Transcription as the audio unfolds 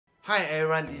Hi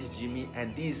everyone, this is Jimmy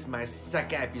and this is my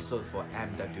second episode for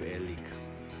MWA League.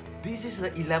 This is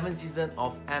the 11th season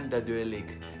of MWA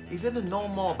League. If you want to know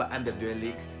more about MWA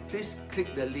League, please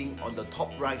click the link on the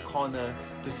top right corner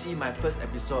to see my first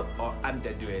episode of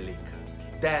MWA League.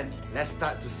 Then, let's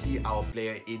start to see our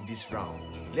player in this round.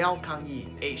 Liaw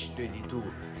Kang, age 22,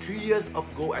 3 years of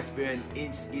goal experience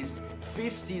in his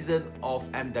 5th season of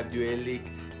MWA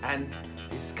League and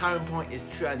his current point is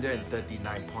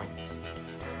 339 points.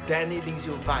 Ling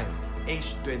 5,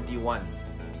 age 21.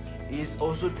 He is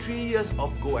also 3 years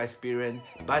of goal experience,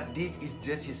 but this is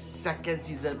just his 2nd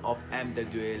season of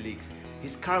MWA League.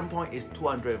 His current point is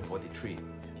 243.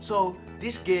 So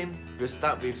this game will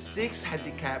start with 6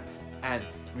 handicap and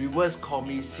reverse call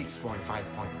me 6.5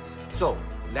 points. So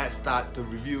let's start the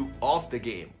review of the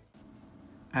game.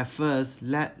 At first,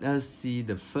 let us see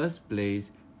the first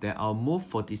place. There are move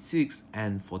 46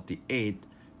 and 48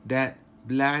 that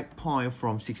black point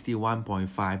from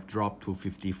 61.5 drop to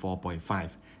 54.5.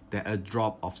 There a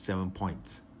drop of 7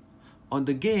 points. On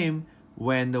the game,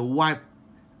 when the white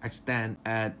extend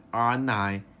at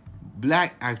R9,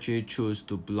 black actually choose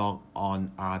to block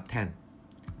on R10.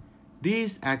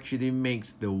 This actually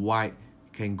makes the white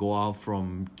can go out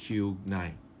from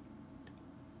Q9.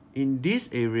 In this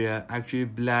area, actually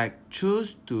black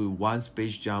choose to one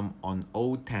space jump on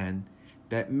O10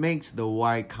 that makes the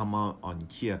white come out on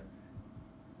here.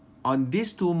 On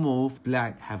these two moves,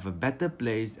 black have a better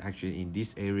place actually in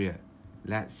this area.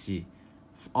 Let's see.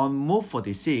 On move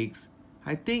 46,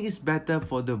 I think it's better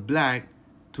for the black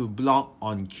to block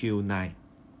on Q9.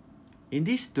 In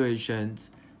these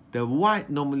situations, the white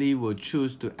normally will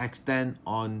choose to extend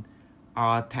on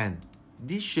R10.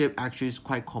 This shape actually is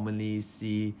quite commonly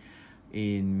seen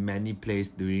in many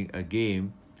places during a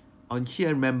game. On here,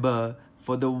 remember,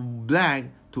 for the black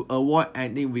to avoid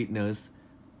any weakness,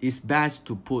 it's best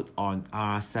to put on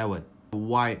R7. The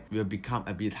white will become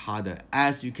a bit harder.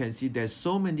 As you can see, there's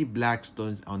so many black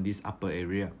stones on this upper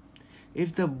area.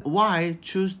 If the white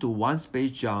choose to one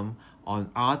space jump on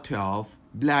R12,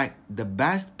 black, the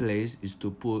best place is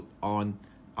to put on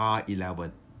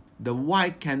R11. The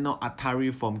white cannot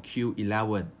Atari from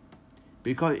Q11.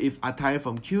 Because if Atari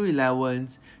from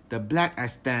Q11, the black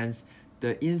extends,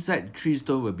 the inside 3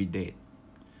 stone will be dead.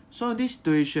 So in this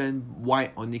situation,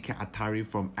 white only can Atari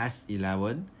from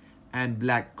S11 and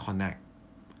black connect.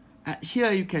 At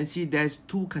here you can see there's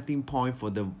 2 cutting points for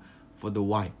the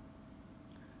white.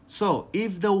 So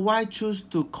if the white choose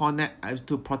to connect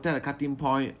to protect the cutting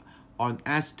point on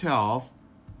S12,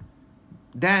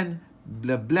 then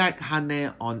the black honey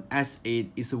on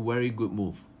S8 is a very good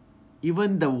move.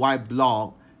 Even the white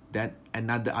block, then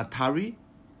another Atari,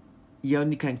 you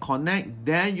only can connect,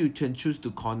 then you can choose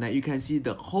to connect. You can see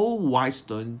the whole white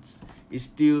stones is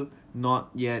still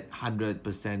not yet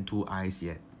 100% 2 eyes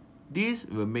yet. This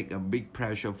will make a big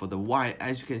pressure for the white.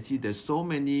 As you can see, there's so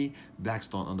many black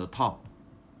stones on the top.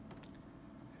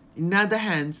 In other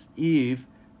hands, if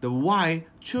the white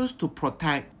choose to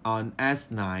protect on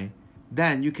S9,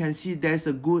 then you can see there's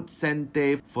a good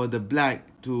center for the black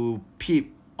to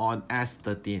peep on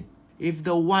S13. If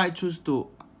the white choose to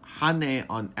honey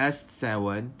on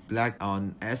S7, black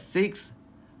on S6,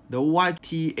 the white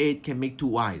T8 can make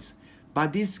 2 eyes.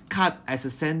 But this cut as a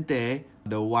center,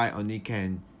 the white only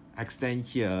can extend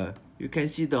here. You can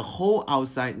see the whole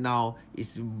outside now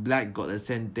is black got a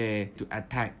center to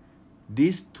attack.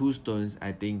 These 2 stones,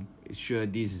 I think, sure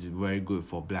this is very good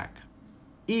for black.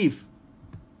 If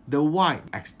the white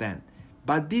extend,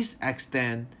 but this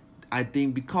extend, I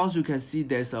think because you can see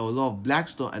there's a lot of black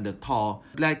stone at the top,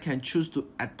 black can choose to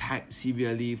attack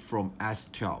severely from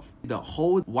S12. The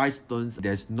whole white stones,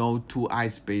 there's no 2 eye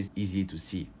space, easy to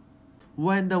see.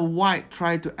 When the white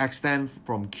try to extend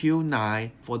from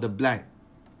Q9 for the black,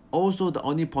 also the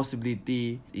only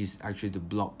possibility is actually to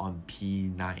block on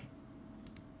P9.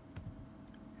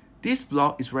 This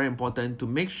block is very important to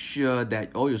make sure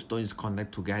that all your stones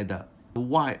connect together. The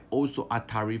white also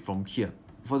Atari from here.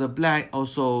 For the black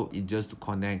also it's just to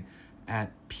connect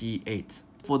at P8.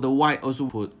 For the white also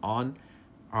put on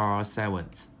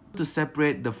R7. To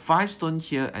separate the 5 stone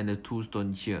here and the 2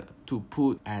 stone here to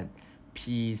put at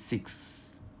P6.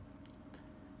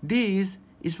 This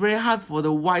is very hard for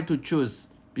the white to choose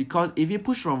because if you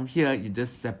push from here, you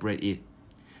just separate it.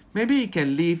 Maybe you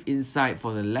can leave inside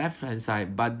for the left hand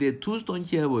side, but the 2 stone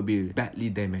here will be badly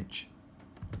damaged.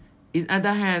 In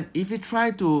other hand, if you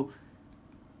try to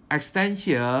extend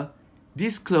here,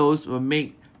 this close will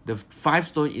make the 5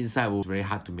 stone inside will very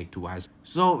hard to make 2 eyes.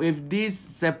 So with these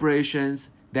separations,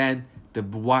 then the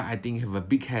white I think have a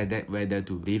big headache whether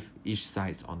to leave each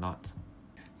side or not.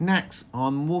 Next,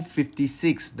 on move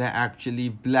 56, that actually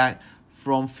black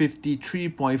from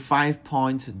 53.5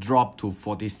 points drop to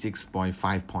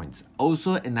 46.5 points.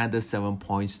 Also another 7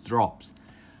 points drops.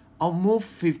 On move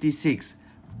 56,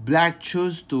 black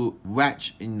chose to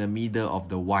wedge in the middle of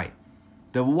the white.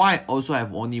 The white also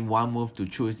have only one move to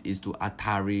choose, is to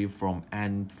Atari from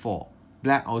N4.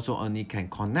 Black also only can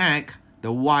connect.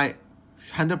 The white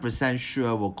 100%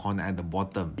 sure will connect at the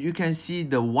bottom. You can see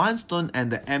the one stone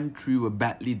and the M3 were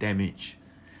badly damaged.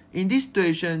 In these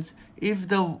situations, if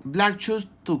the black choose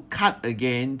to cut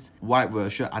again, white will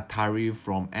sure Atari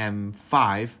from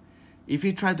M5. If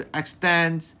he try to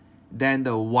extend, then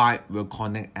the white will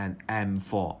connect at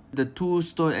M4. The two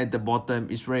stone at the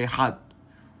bottom is very hard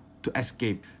to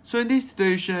escape. So in these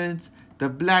situations, the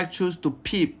black choose to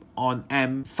peep on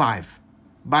M5.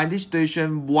 By this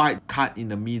situation, white cut in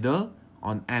the middle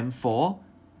on M4.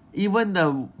 Even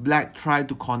the black try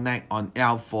to connect on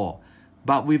L4,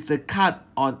 but with the cut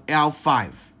on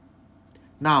L5.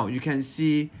 Now you can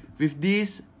see with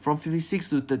this from 56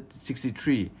 to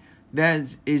 63, there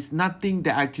is nothing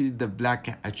that actually the black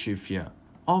can achieve here.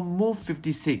 On move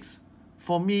 56,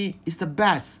 for me, it's the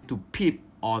best to peep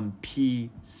on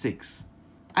P6.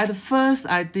 At first,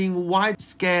 I think white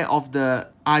scared of the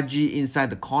RG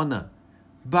inside the corner,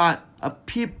 but a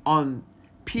peep on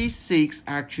P6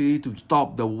 actually to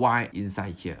stop the white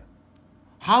inside here.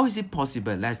 How is it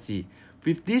possible? Let's see.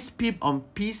 With this peep on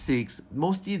P6,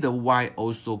 mostly the white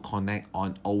also connect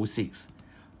on O6.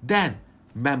 Then,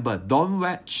 remember, don't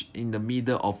wedge in the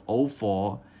middle of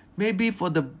O4. Maybe for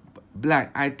the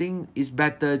black, I think it's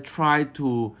better try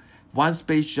to one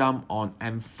space jump on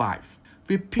M5.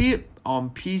 With peep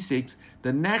on P6,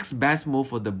 the next best move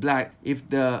for the black, if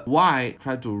the white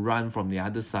try to run from the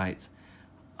other side,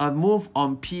 a move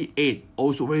on P8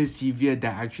 also very severe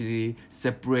that actually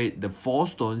separate the 4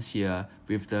 stones here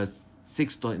with the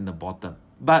 6 stone in the bottom.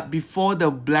 But before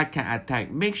the black can attack,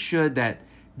 make sure that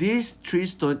this 3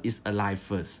 stone is alive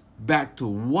first. Back to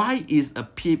why is a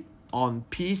peep on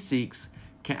P6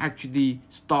 can actually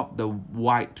stop the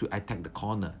white to attack the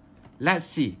corner. Let's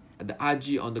see. The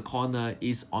RG on the corner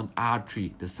is on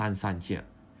R3, the sun here.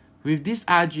 With this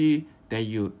RG, then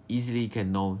you easily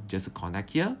can know just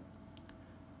connect here.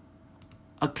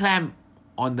 A clamp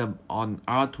on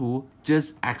R2,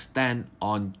 just extend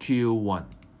on Q1.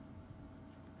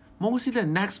 Mostly the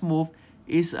next move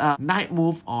is a knight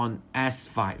move on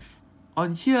S5.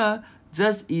 On here,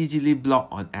 just easily block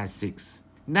on S6.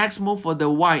 Next move for the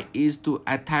white is to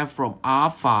attack from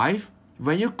R5.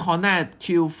 When you connect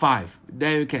Q5,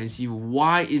 then you can see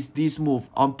why is this move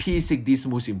on P6, this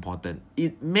move is important.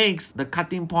 It makes the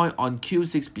cutting point on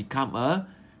Q6 become a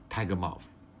tiger mouth.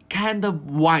 Can the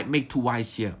white make 2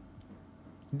 whites here?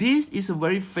 This is a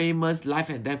very famous life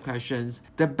and death questions.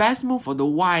 The best move for the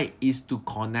white is to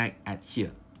connect at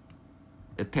here.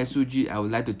 The Tetsuji I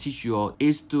would like to teach you all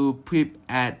is to peep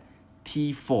at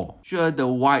T4. Sure, the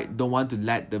white don't want to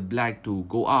let the black to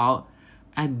go out,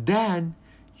 and then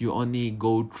you only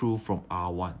go through from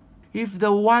R1. If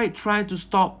the white try to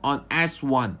stop on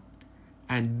S1,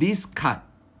 and this cut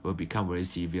will become very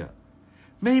severe.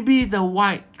 Maybe the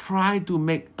white try to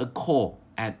make a call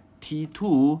at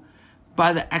T2,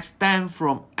 but the extend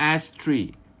from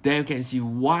S3. Then you can see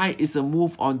why is a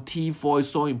move on T4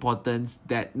 is so important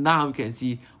that now you can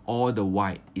see all the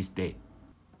white is dead.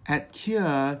 At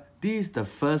here, this is the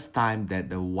first time that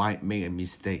the white made a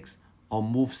mistake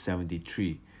on move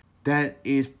 73. That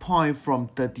is point from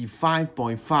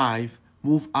 35.5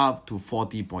 move up to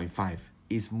 40.5.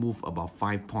 Is move about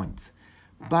 5 points.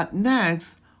 But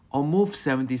next, on move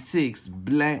 76,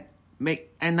 black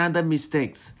make another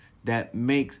mistake that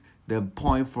makes the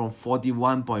point from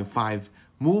 41.5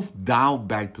 move down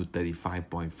back to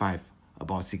 35.5,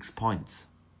 about 6 points.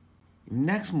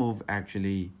 Next move,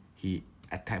 actually, he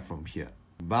attacked from here.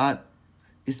 But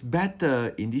it's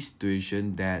better in this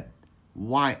situation that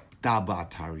white double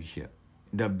Atari here.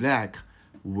 The black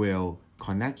will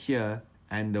connect here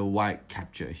and the white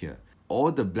capture here.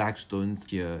 All the black stones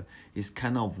here is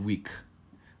kind of weak.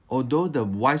 Although the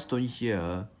white stone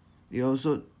here, it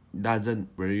also doesn't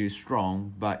very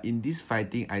strong, but in this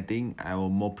fighting, I think I will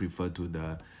more prefer to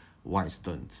the white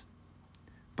stones.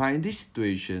 But in these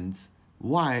situations,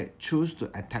 white choose to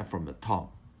attack from the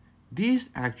top. This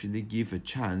actually give a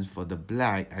chance for the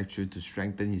black actually to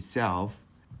strengthen himself.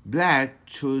 Black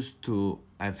choose to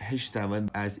have H7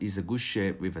 as is a good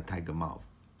shape with a tiger mouth.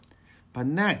 But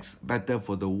next, better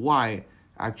for the white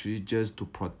actually just to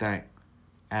protect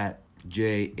at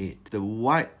J8. The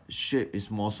white shape is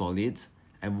more solid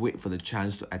and wait for the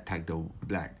chance to attack the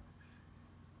black.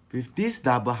 With this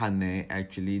double hane,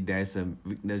 actually there's a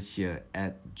weakness here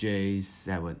at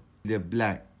J7. The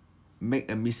black make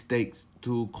a mistake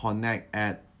to connect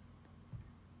at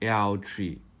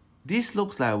L3. This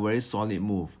looks like a very solid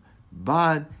move,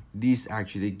 but this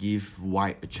actually gives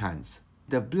white a chance.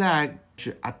 The black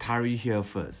should Atari here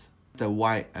first. The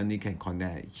white only can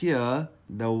connect here.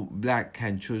 The black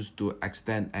can choose to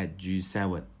extend at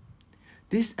G7.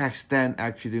 This extend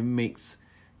actually makes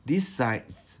these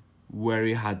sides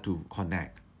very hard to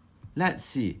connect. Let's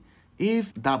see.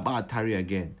 If double Atari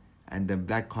again and the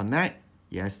black connect,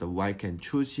 yes, the white can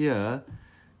choose here.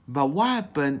 But what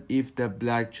happens if the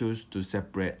black choose to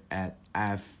separate at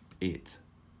F8?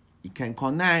 It can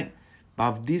connect,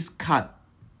 but this cut.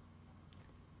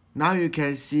 Now you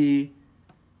can see,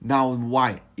 now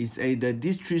white is either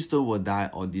this 3 stone will die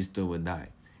or this stone will die.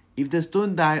 If the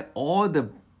stone die, all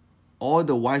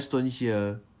the white stone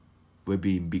here will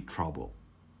be in big trouble.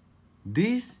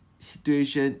 This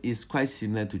situation is quite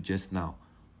similar to just now.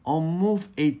 On move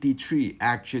 83,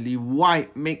 actually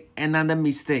white make another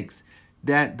mistake,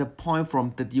 that the point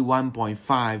from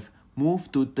 31.5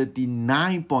 move to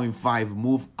 39.5,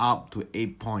 move up to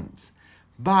 8 points.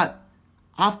 But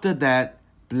after that,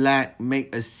 black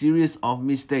make a series of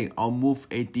mistakes on move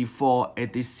 84,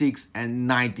 86, and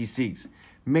 96.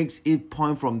 Makes it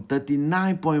point from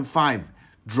 39.5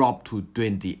 drop to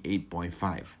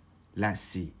 28.5. Let's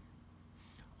see.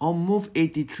 On move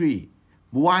 83,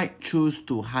 white choose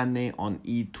to honey on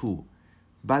E2.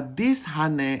 But this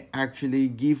honey actually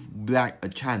give black a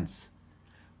chance.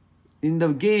 In the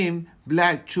game,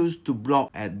 black choose to block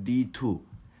at D2.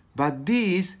 But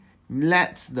this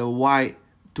lets the white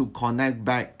to connect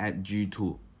back at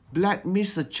G2. Black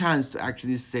miss a chance to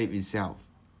actually save itself.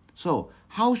 So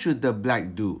how should the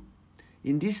black do?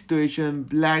 In this situation,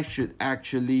 black should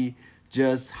actually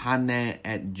just honey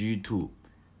at G2.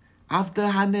 After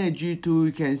honey at G2,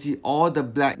 you can see all the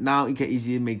black. Now you can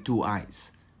easily make 2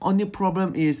 eyes. Only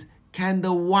problem is, can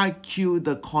the white kill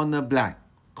the corner black?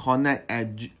 Connect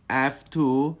at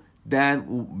F2,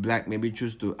 then black maybe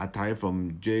choose to Atari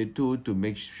from J2 to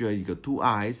make sure you got 2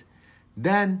 eyes.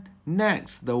 Then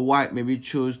next, the white maybe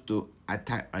choose to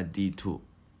attack at D2.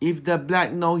 If the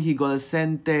black know he got a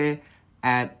center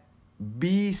at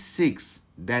B6,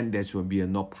 then there will be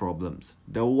no problems.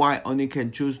 The white only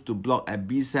can choose to block at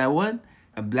B7,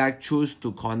 a black choose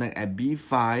to connect at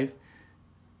B5,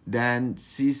 then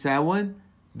C7,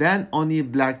 then only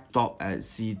black stop at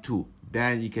C2.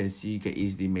 Then you can see you can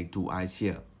easily make 2 eyes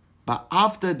here. But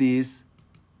after this,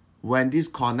 when this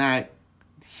connect,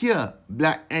 here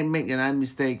black make another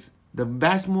mistakes. The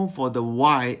best move for the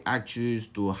white actually is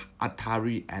to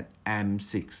Atari at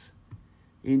M6.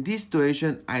 In this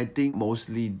situation, I think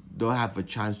mostly don't have a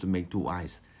chance to make 2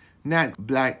 eyes. Next,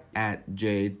 black at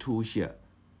J2 here.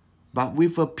 But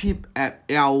with a pip at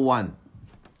L1,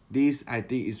 this I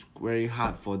think is very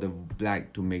hard for the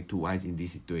black to make 2 eyes in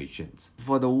these situations.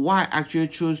 For the white, actually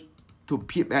choose to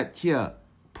pip at here,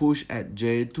 push at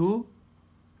J2,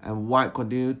 and white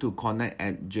continue to connect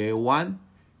at J1.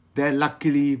 Then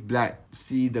luckily, black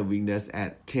see the winners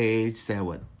at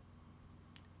K7.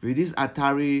 With this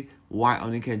Atari, white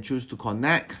only can choose to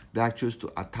connect, black choose to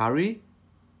Atari,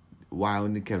 white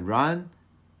only can run,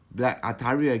 black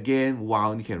Atari again, white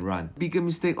only can run. Bigger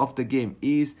mistake of the game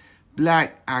is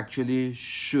black actually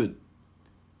should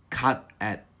cut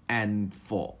at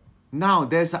N4. Now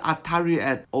there's an Atari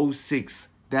at 06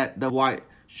 that the white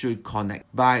should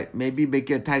connect by maybe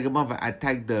making a tiger move and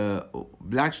attack the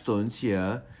black stones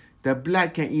here. The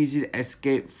black can easily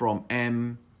escape from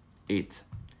M8.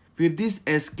 With this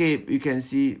escape, you can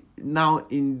see now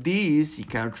in this, he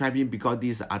can trap him because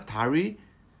this is Atari.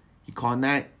 He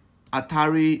connect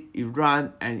Atari, he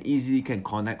run and easily can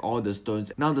connect all the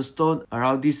stones. Now the stone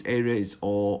around this area is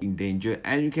all in danger.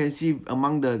 And you can see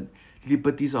among the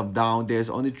liberties of down, there's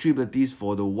only 3 liberties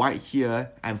for the white here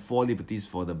and 4 liberties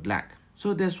for the black.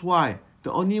 So that's why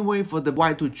the only way for the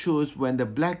white to choose when the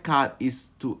black card is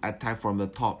to attack from the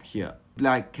top here.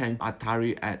 Black can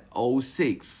Atari at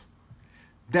 06.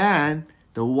 Then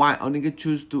the white only can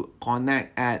choose to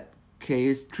connect at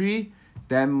K3.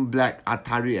 Then black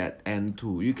Atari at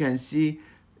N2. You can see,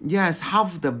 yes,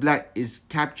 half the black is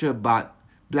captured, but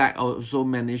black also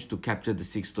managed to capture the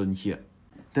 6 stone here.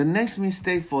 The next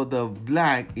mistake for the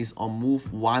black is on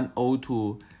move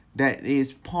 102. That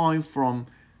is point from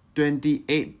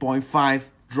 28.5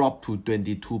 drop to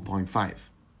 22.5.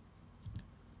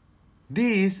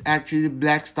 This actually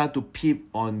black start to pip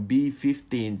on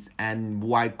B15s and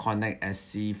white connect at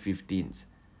C15s.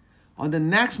 On the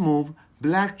next move,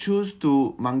 black choose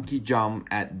to monkey jump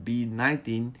at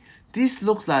B19. This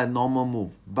looks like a normal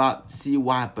move, but see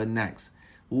what happens next.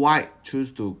 White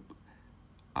choose to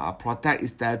protect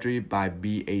its territory by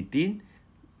B18.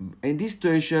 In this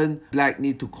situation, black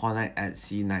need to connect at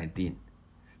C19.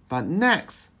 But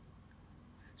next,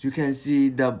 you can see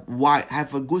the white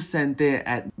have a good center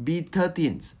at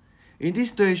B13. In this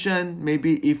situation,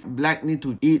 maybe if black need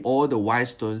to eat all the white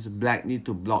stones, black need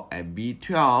to block at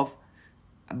B12.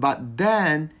 But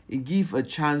then it gives a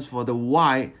chance for the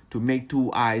white to make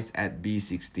two eyes at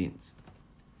B16.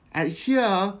 And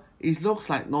here, it looks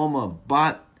like normal.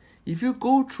 But if you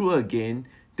go through again,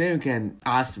 then you can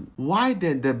ask why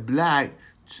did the black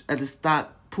at the start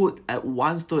put at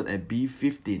one stone at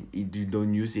B15 if you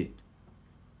don't use it.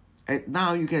 And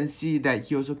now you can see that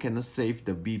he also cannot save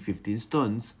the B15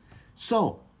 stones.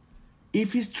 So,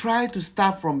 if he's trying to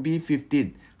start from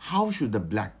B15, how should the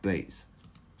black place?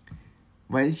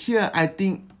 Well, here I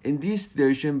think in this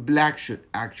situation, black should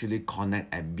actually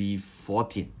connect at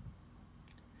B14.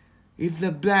 If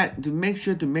the black, to make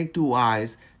sure to make two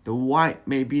eyes, the white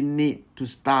maybe need to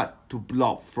start to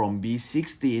block from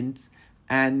B16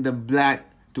 and the black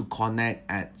to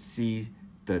connect at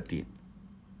C13.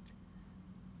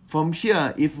 From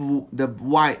here, if the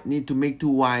white need to make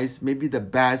two eyes, maybe the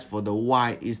best for the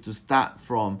white is to start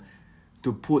from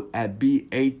to put at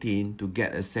B18 to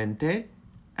get a center.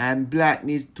 And black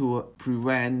needs to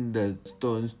prevent the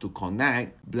stones to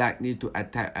connect. Black need to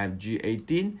attack at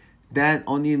G18. Then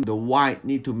only the white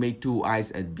need to make two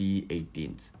eyes at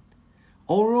B18.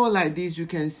 Overall, like this, you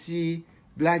can see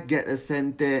black get a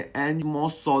center and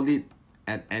more solid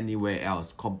at anywhere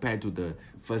else compared to the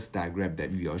first diagram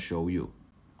that we will show you.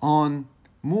 On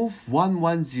move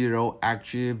 110,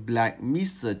 actually black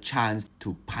missed a chance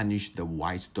to punish the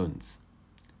white stones.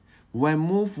 When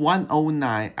move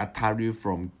 109, Atari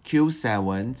from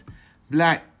Q7,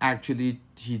 black actually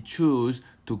he chose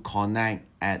to connect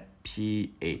at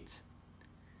P8.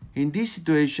 In these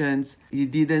situations, he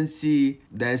didn't see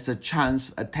there's a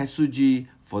chance, a Tetsuji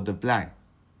for the black.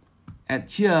 At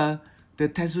here, the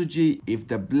Tetsuji if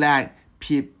the black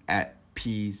peep at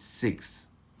P6.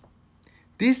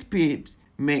 This peep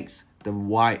makes the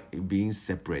white being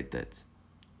separated.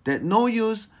 There's no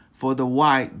use for the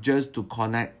white just to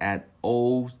connect at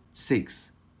O6.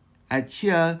 At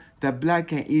here, the black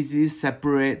can easily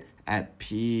separate at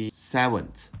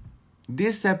P7.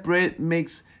 This separate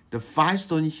makes the 5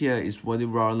 stone here is very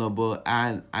vulnerable,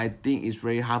 and I think it's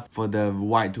very hard for the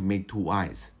white to make two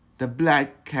eyes. The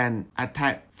black can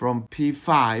attack from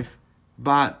P5,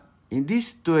 but in these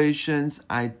situations,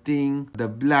 I think the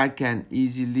black can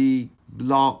easily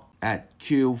block at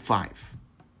Q5.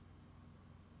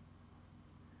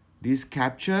 This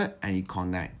capture and it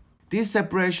connect. This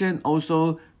separation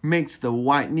also makes the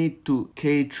white need to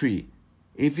K3.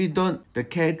 If you don't, the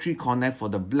K3 connect for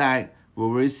the black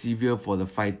will very severe for the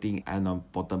fighting and on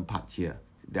bottom part here.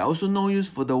 There also no use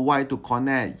for the white to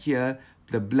connect here.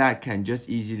 The black can just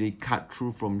easily cut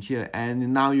through from here,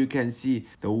 and now you can see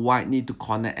the white need to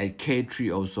connect at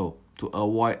K3 also to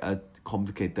avoid a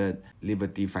complicated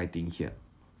liberty fighting here.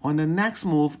 On the next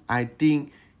move, I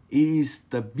think it is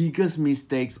the biggest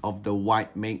mistakes of the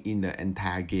white make in the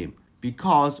entire game,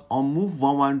 because on move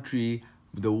 113,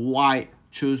 the white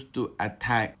choose to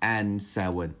attack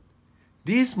N7.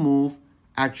 This move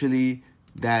actually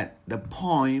that the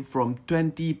point from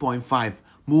 20.5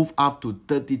 move up to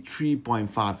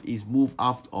 33.5 is move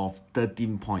up of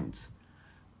 13 points.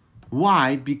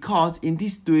 Why? Because in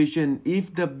this situation,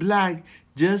 if the black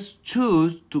just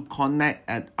choose to connect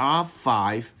at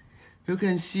R5, you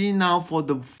can see now for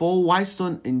the 4 white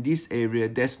stone in this area,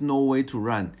 there's no way to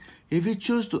run. If you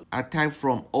choose to attack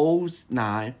from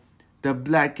O9, the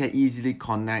black can easily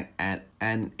connect at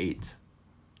N8.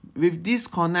 With this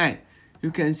connect,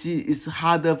 you can see it's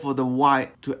harder for the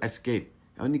white to escape.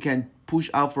 Only can push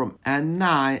out from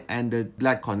N9 and the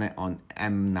black connect on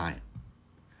M9.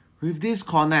 With this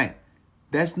connect,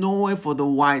 there's no way for the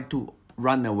white to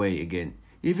run away again.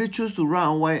 If you choose to run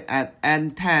away at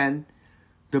N10,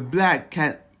 the black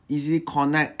can easily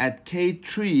connect at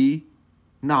K3.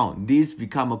 Now, this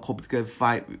become a complicated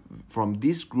fight from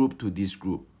this group to this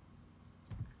group.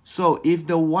 So, if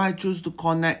the white choose to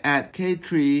connect at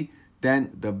K3,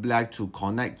 then the black to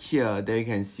connect here, then you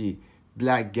can see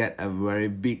black get a very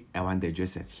big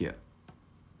advantages at here.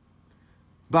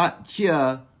 But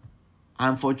here,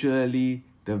 unfortunately,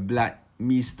 the black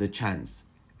missed the chance,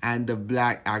 and the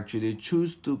black actually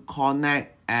choose to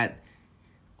connect at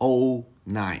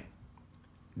O9.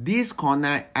 This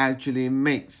connect actually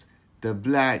makes the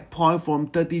black point from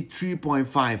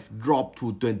 33.5 drop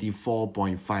to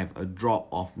 24.5, a drop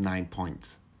of 9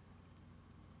 points.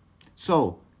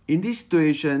 So, in this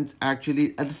situation,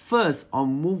 actually, at first,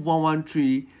 on move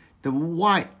 113, the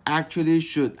white actually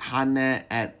should harness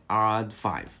at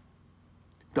R5.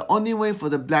 The only way for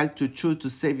the black to choose to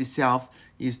save itself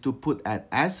is to put at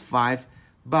S5,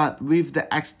 but with the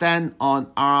extend on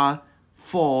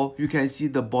R4, you can see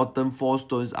the bottom 4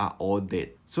 stones are all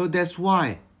dead. So that's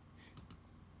why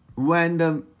when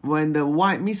the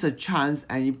white miss a chance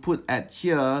and you put at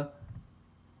here,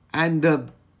 and the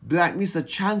black miss a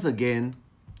chance again,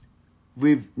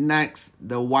 with next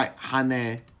the white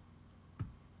honey,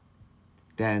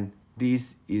 then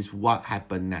this is what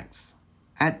happened next.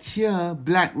 At here,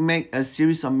 black make a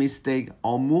series of mistakes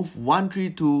on move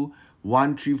 132,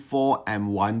 134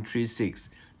 and 136,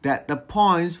 that the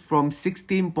points from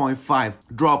 16.5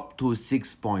 drop to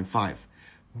 6.5.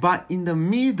 But in the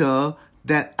middle,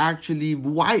 that actually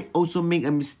white also make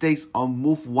a mistake on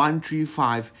move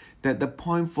 135, that the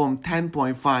point from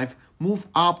 10.5 move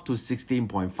up to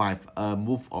 16.5, a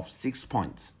move of 6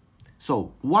 points.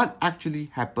 So what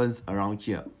actually happens around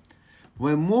here?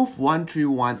 When move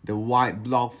 131, the white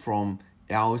block from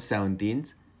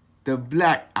L17, the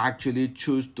black actually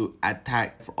choose to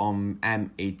attack from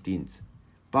M18.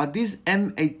 But this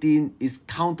M18 is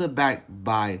countered back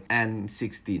by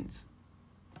N16.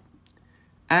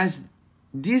 As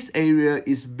this area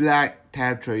is black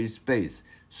territory space,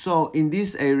 so in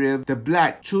this area, the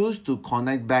black choose to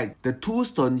connect back the 2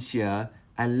 stones here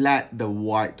and let the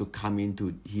white to come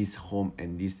into his home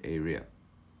in this area.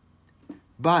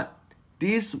 But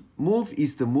this move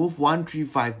is the move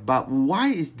 135, but why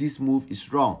is this move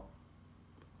is wrong?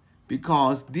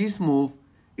 Because this move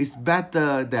is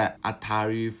better than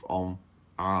Atari on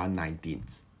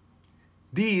R19.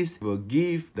 This will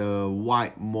give the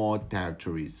white more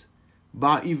territories.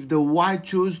 But if the white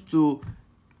choose to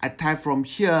attack from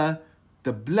here,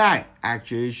 the black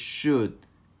actually should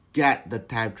get the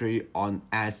territory on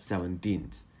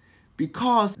S17.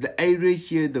 Because the area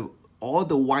here, all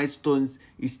the white stones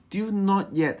is still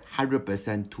not yet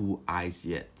 100% 2 eyes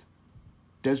yet.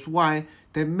 That's why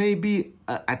there may be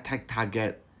an attack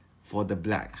target for the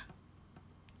black.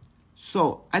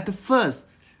 So at the first,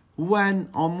 when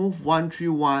on move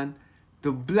 131,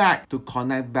 the black to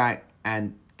connect back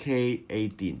and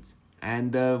K18,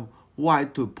 and the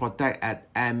white to protect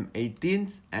at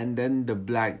M18, and then the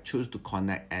black choose to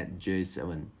connect at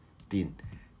J17.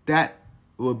 That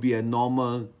will be a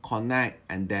normal connect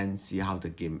and then see how the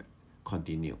game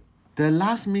continue. The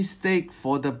last mistake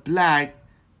for the black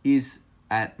is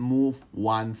at move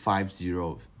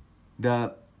 150.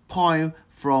 The point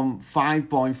from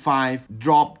 5.5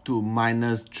 drop to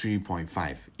minus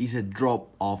 3.5 is a drop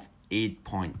of 8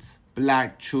 points.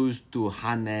 Black choose to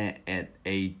honey at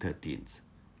A13.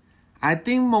 I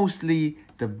think mostly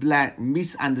the black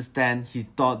misunderstand. He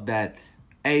thought that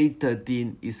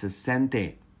A13 is a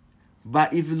center.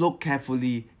 But if you look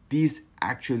carefully, this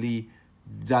actually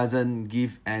doesn't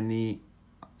give any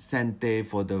center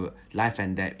for the life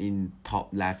and death in top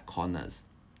left corners.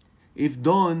 If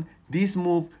done, this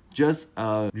move just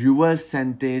a reverse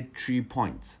center 3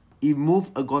 points. If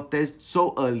move a goddess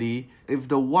so early, if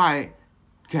the white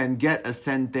can get a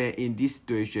center in this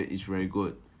situation, is very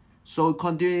good. So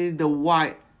continuing, the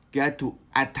white get to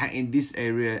attack in this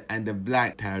area and the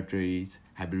black territories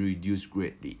have been reduced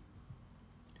greatly.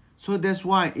 So that's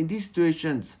why in these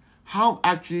situations, how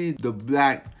actually the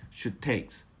black should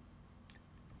take.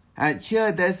 And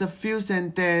here there's a few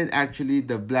sentences actually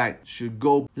the black should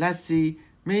go. Let's see,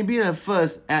 maybe the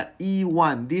first at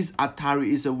E1, this Atari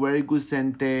is a very good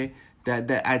sentence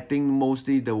that I think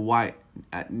mostly the white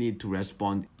need to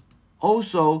respond.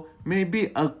 Also,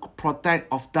 maybe a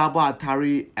protect of double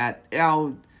Atari at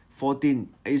L14,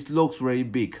 it looks very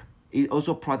big. It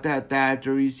also protect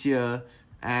territories here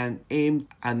and aim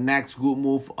a next good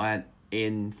move at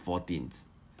N14.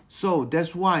 So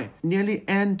that's why nearly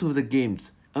end to the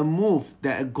games, a move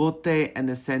that a gote and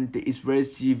a center is very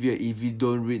severe if you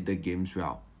don't read the games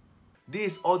well.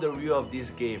 This is all the review of this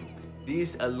game.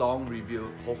 This is a long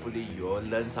review. Hopefully you'll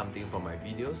learn something from my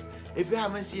videos. If you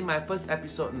haven't seen my first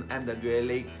episode on MWA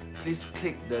League, please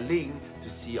click the link to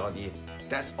see on it.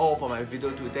 That's all for my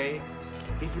video today.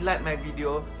 If you like my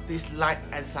video, please like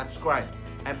and subscribe.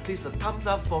 And please a thumbs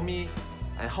up for me.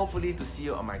 And hopefully to see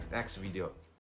you on my next video.